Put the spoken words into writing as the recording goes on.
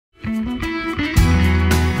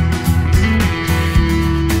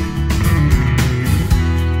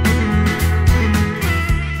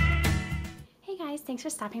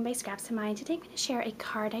stopping by Scraps of Mine. Today I'm going to share a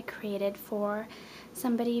card I created for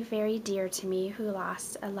somebody very dear to me who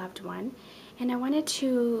lost a loved one. And I wanted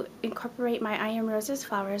to incorporate my I Am Roses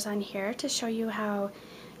flowers on here to show you how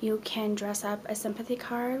you can dress up a sympathy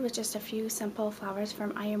card with just a few simple flowers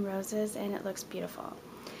from I Am Roses, and it looks beautiful.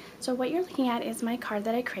 So what you're looking at is my card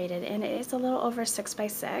that I created, and it is a little over 6 by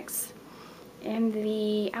 6. And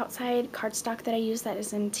the outside cardstock that I use that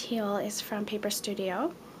is in teal is from Paper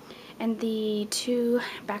Studio. And the two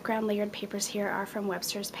background layered papers here are from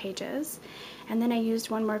Webster's Pages. And then I used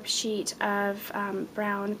one more sheet of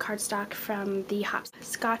brown cardstock from the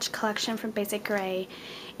Hopscotch collection from Basic Gray,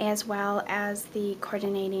 as well as the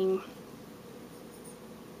coordinating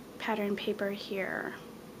pattern paper here.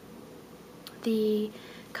 The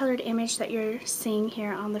colored image that you're seeing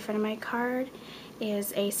here on the front of my card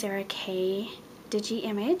is a Sarah Kay digi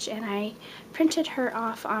image, and I printed her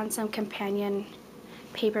off on some companion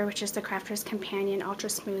paper, which is the Crafter's Companion Ultra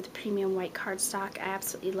Smooth Premium White Cardstock. I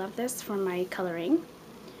absolutely love this for my coloring,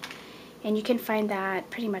 and you can find that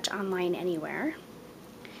pretty much online anywhere.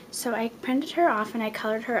 So I printed her off and I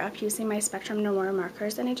colored her up using my Spectrum Noir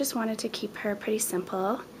markers, and I just wanted to keep her pretty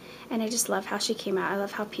simple, and I just love how she came out. I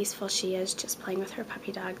love how peaceful she is just playing with her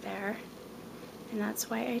puppy dog there, and that's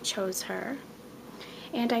why I chose her.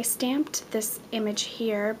 And I stamped this image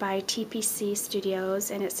here by TPC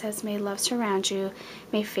Studios, and it says, "May love surround you,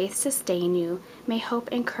 may faith sustain you, may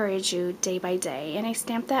hope encourage you day by day." And I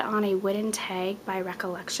stamped that on a wooden tag by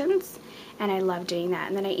Recollections, and I love doing that.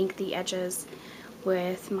 And then I inked the edges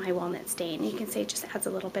with my walnut stain. You can see it just adds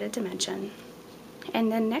a little bit of dimension.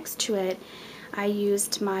 And then next to it, I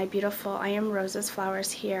used my beautiful I Am Roses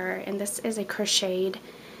flowers here, and this is a crocheted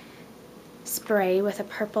spray with a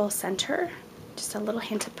purple center. Just a little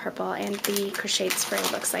hint of purple, and the crocheted spray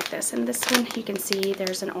looks like this. And this one, you can see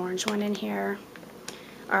there's an orange one in here,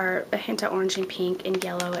 or a hint of orange and pink and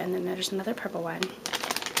yellow, and then there's another purple one,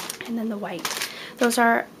 and then the white. Those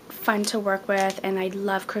are fun to work with, and I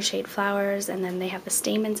love crocheted flowers. And then they have the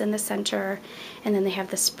stamens in the center, and then they have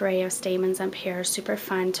the spray of stamens up here. Super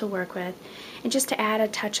fun to work with. And just to add a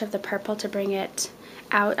touch of the purple to bring it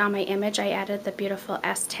out on my image, I added the beautiful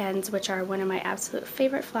S10s, which are one of my absolute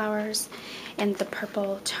favorite flowers, in the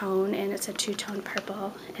purple tone, and it's a two-tone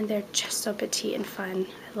purple, and they're just so petite and fun.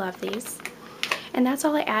 I love these. And that's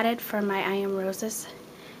all I added for my I Am Roses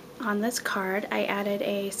on this card. I added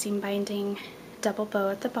a seam binding double bow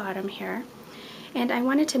at the bottom here, and I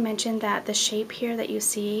wanted to mention that the shape here that you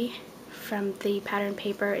see from the pattern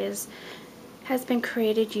paper has been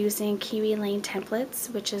created using Kiwi Lane templates,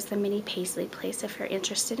 which is the mini paisley place if you're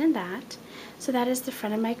interested in that. So that is the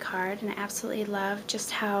front of my card, and I absolutely love just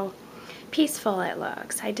how peaceful it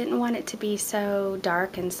looks. I didn't want it to be so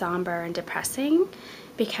dark and somber and depressing,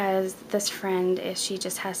 because this friend she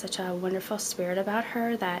just has such a wonderful spirit about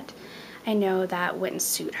her that I know that wouldn't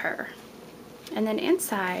suit her. And then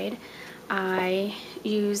inside, I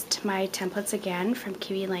used my templates again from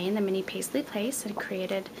Kiwi Lane, the mini paisley place, and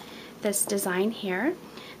created this design here.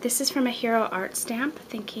 This is from a Hero Art stamp,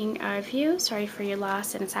 Thinking of You, Sorry for Your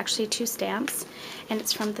Loss, and it's actually 2 stamps, and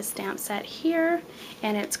it's from the stamp set here,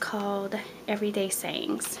 and it's called Everyday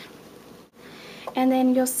Sayings. And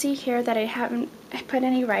then you'll see here that I haven't put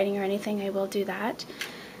any writing or anything. I will do that,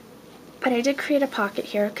 but I did create a pocket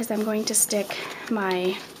here because I'm going to stick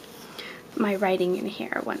my writing in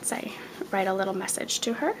here once I write a little message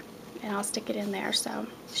to her, and I'll stick it in there so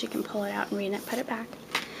she can pull it out and read it, put it back.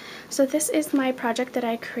 So this is my project that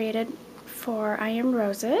I created for I Am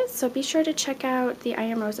Roses. So be sure to check out the I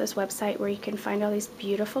Am Roses website where you can find all these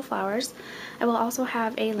beautiful flowers. I will also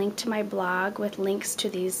have a link to my blog with links to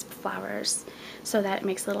these flowers so that it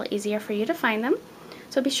makes it a little easier for you to find them.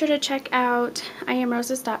 So be sure to check out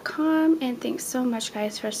iamroses.com, and thanks so much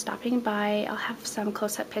guys for stopping by. I'll have some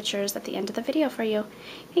close-up pictures at the end of the video for you.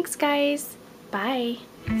 Thanks guys. Bye.